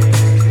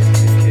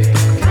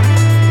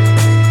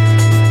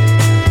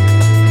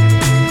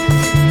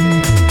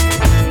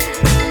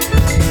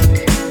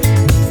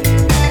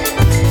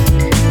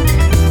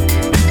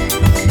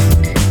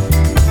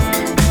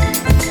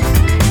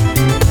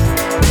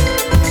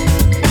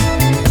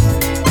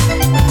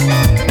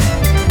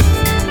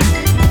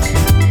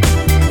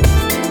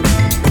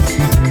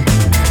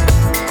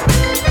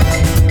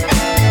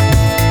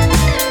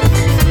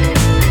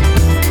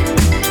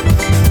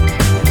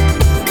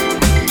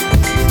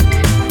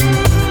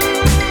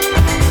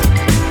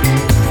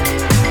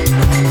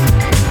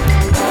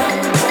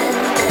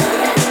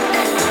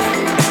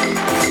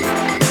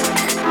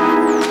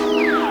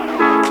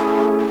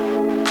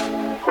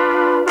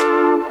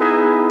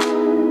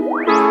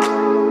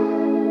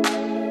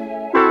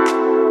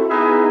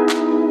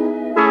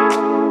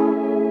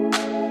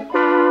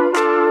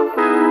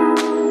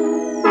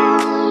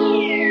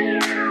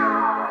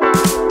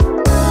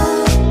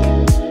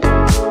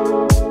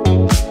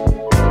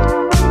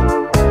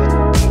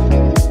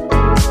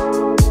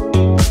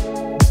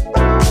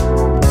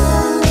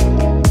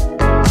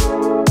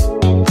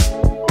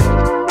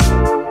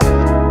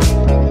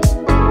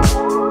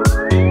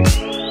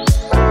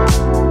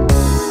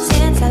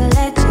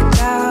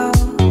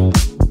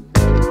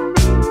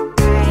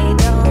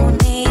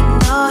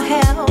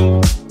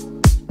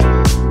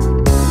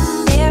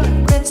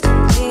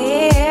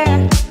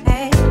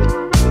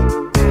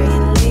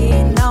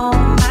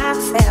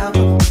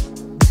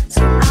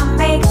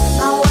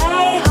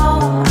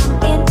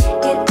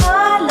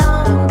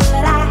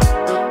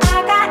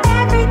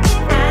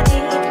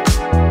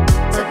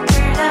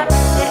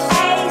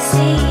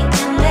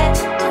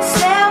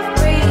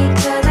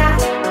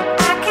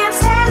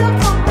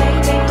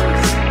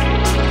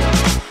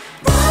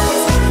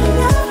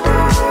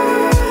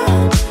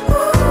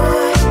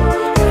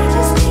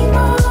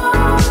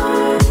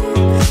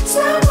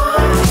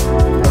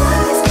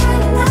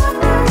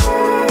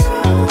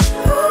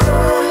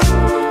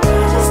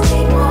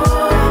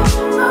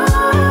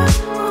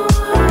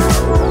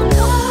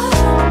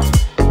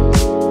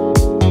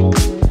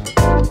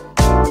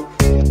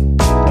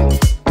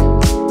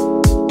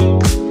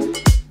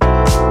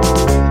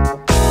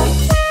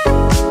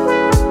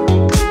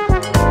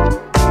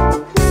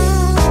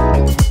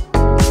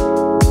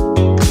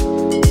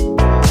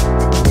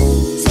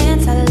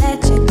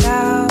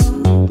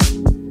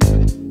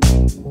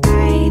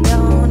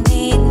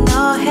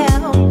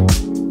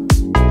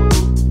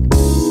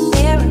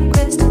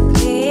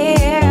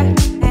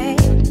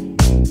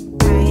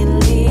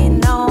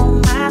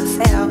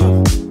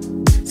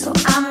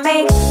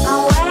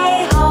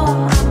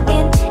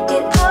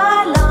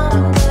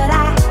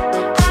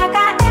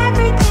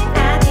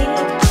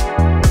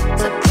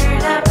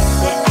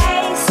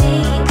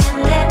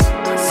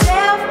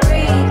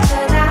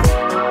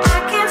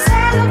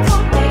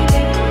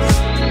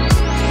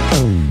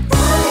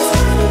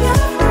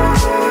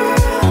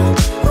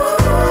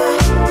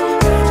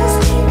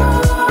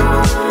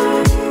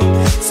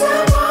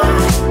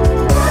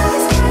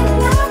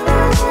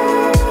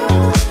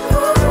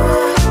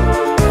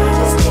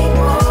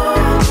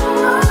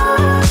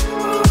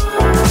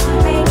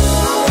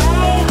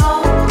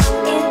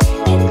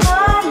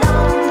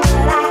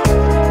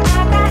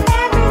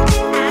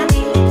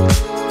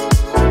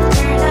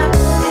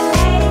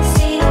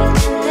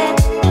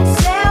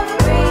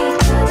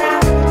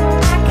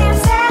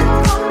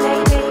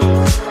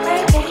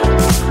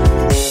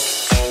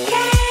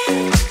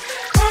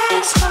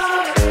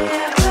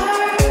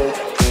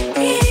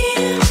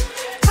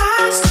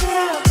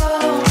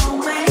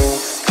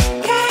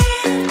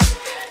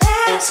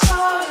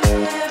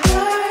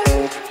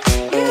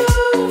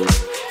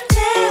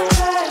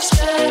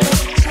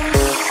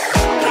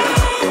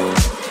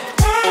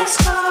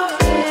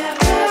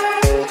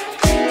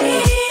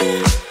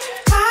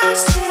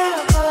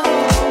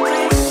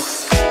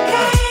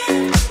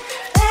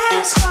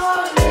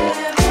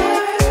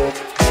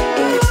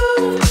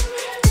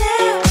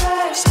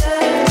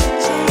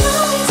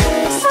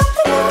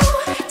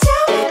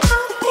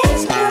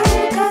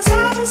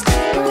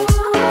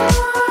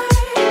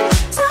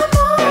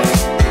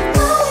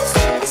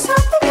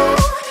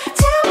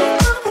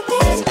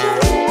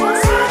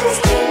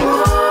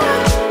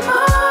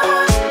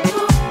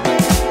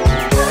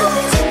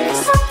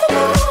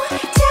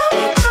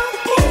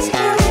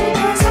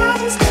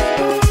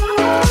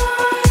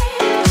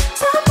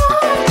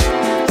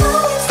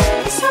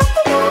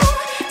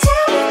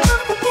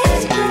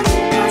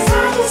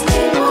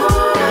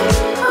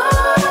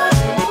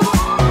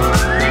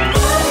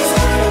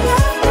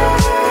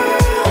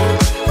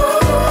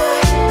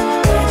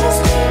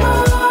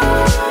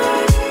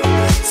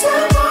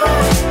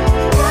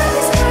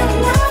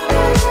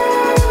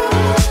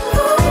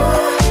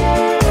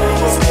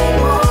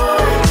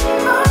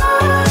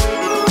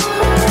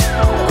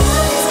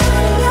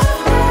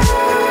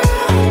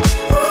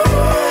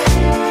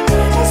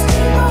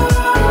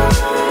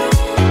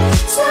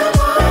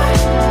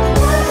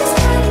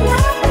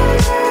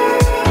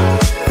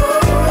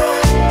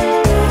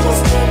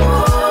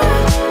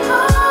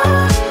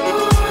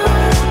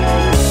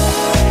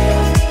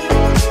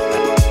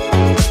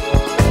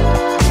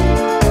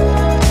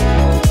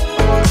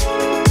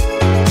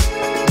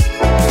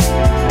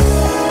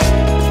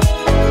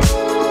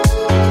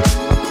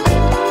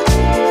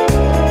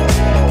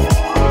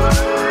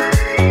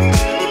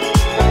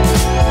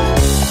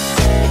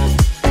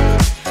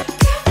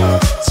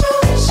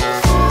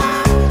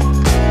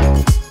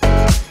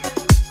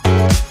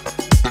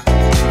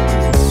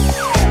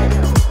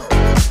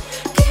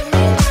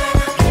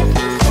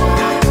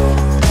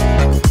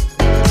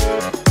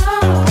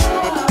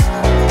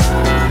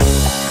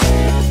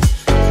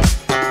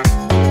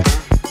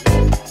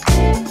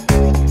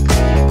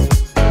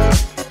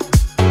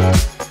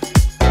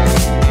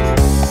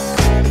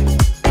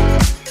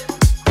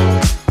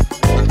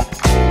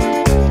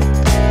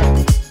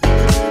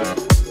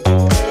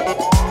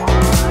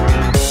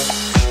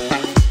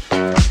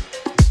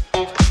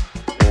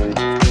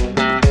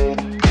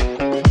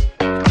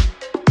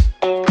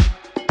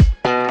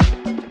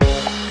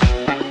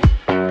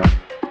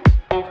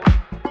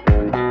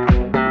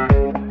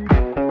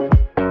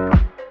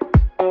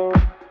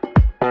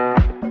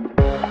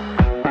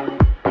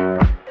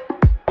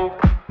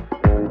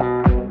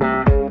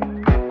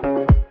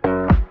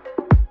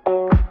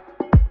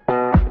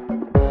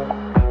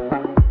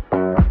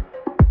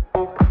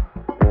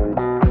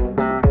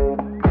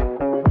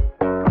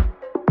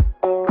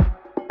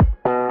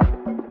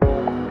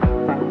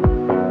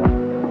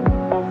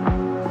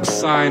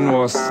 Mine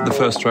was the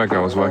first track I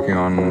was working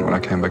on when I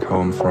came back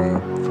home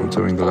from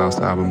touring the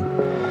last album.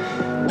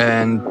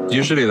 And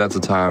usually that's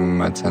the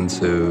time I tend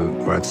to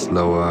write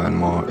slower and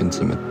more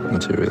intimate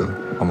material,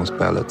 almost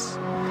ballads.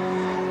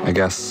 I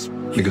guess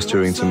because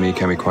touring to me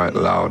can be quite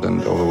loud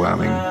and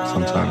overwhelming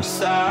sometimes.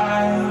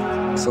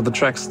 So the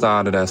track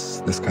started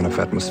as this kind of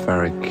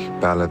atmospheric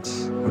ballad,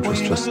 which was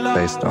just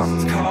based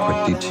on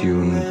quite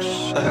detuned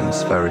and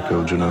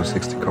spherical Juno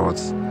 60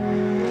 chords.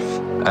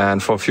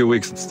 And for a few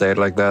weeks it stayed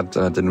like that,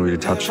 and I didn't really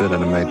touch it,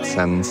 and it made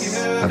sense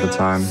at the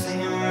time.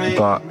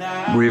 But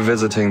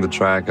revisiting the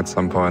track at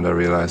some point, I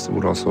realized it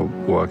would also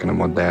work in a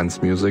more dance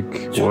music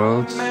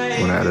world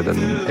when I added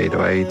an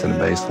 808 and a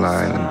bass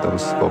line and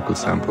those vocal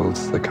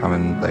samples that come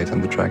in late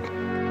in the track.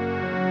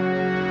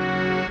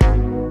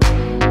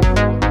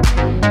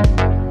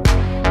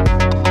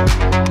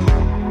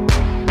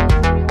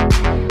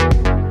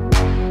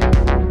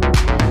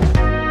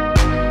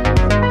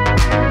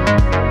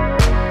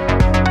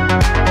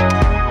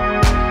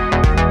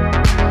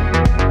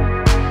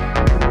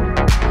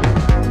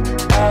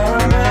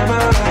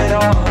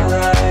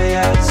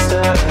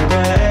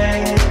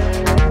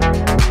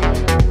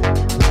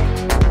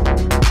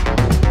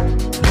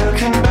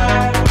 Looking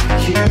back,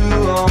 you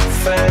won't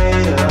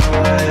fade away.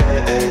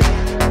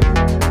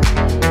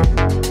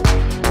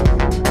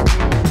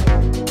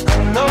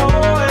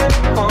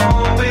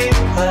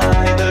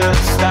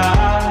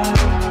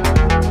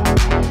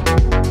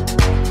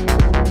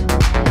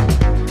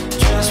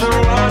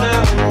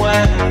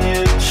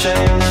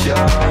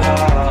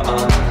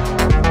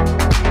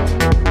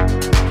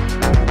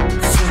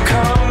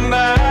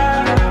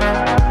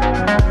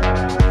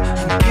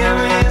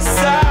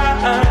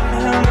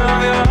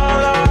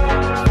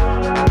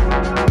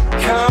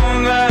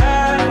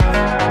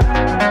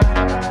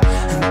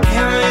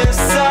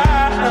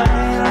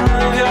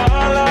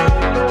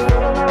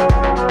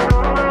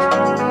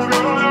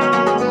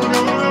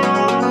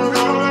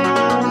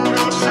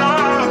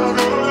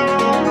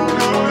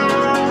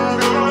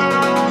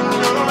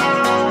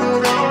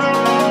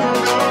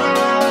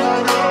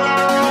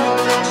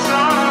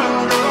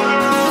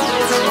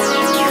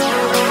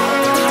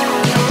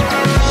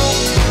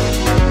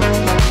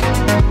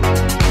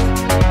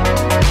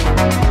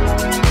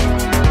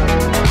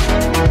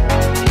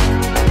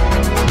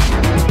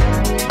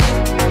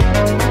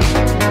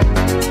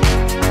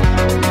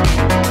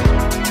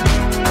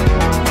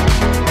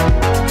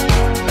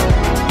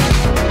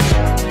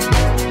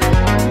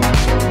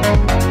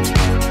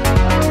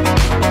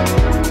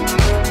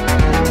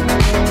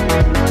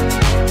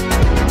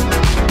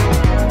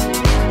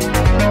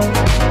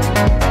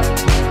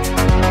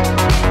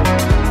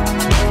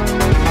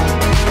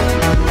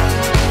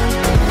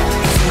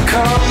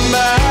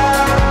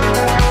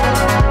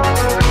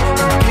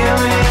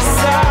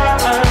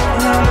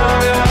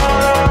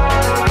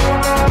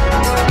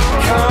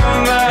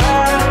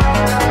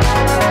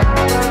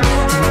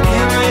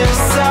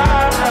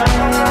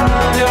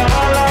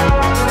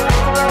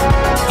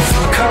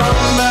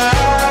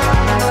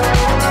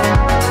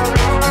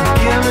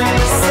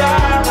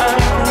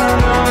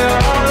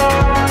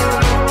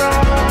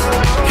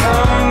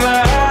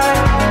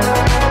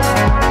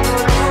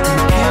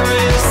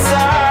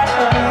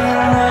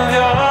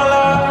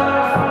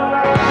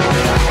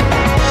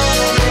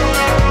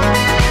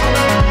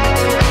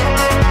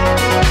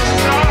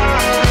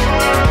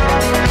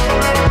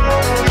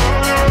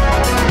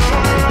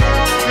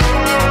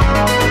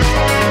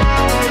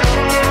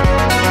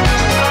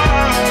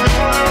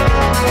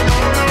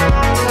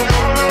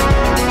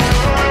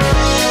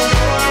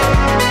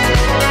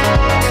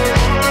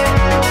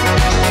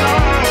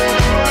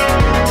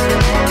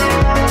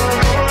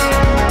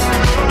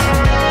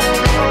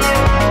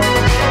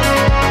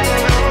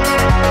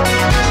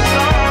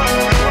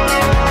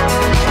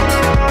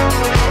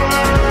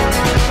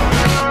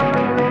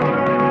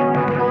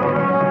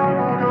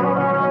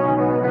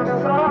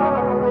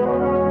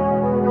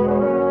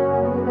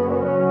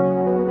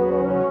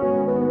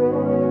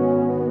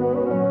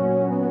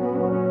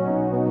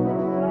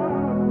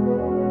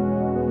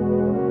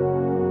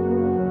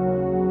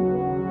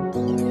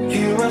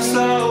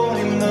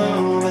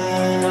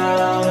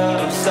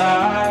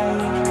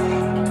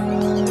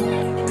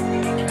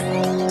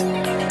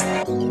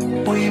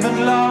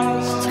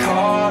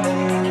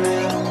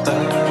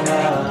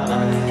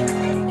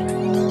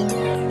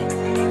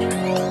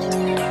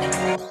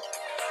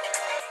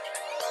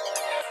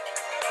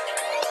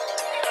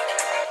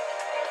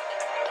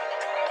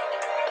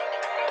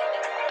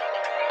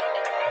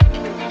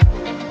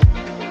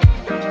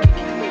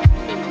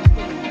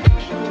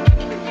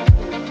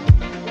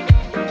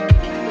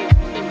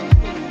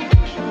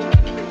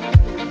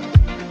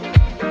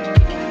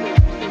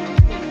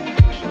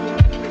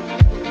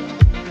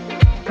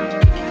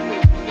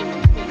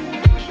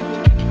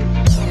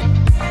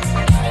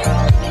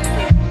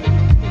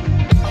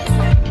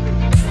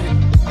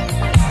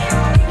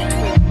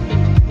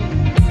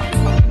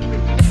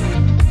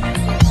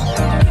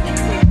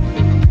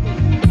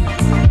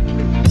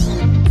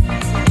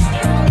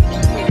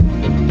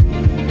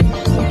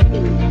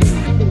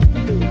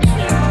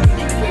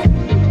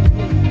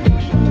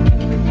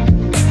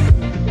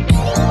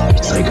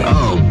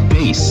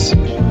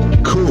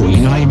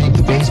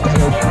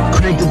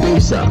 crank the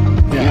bass up.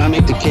 You want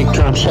to make the kick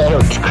drum shadow,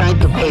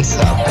 crank the bass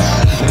up.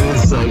 And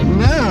it's like,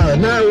 no,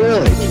 not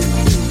really.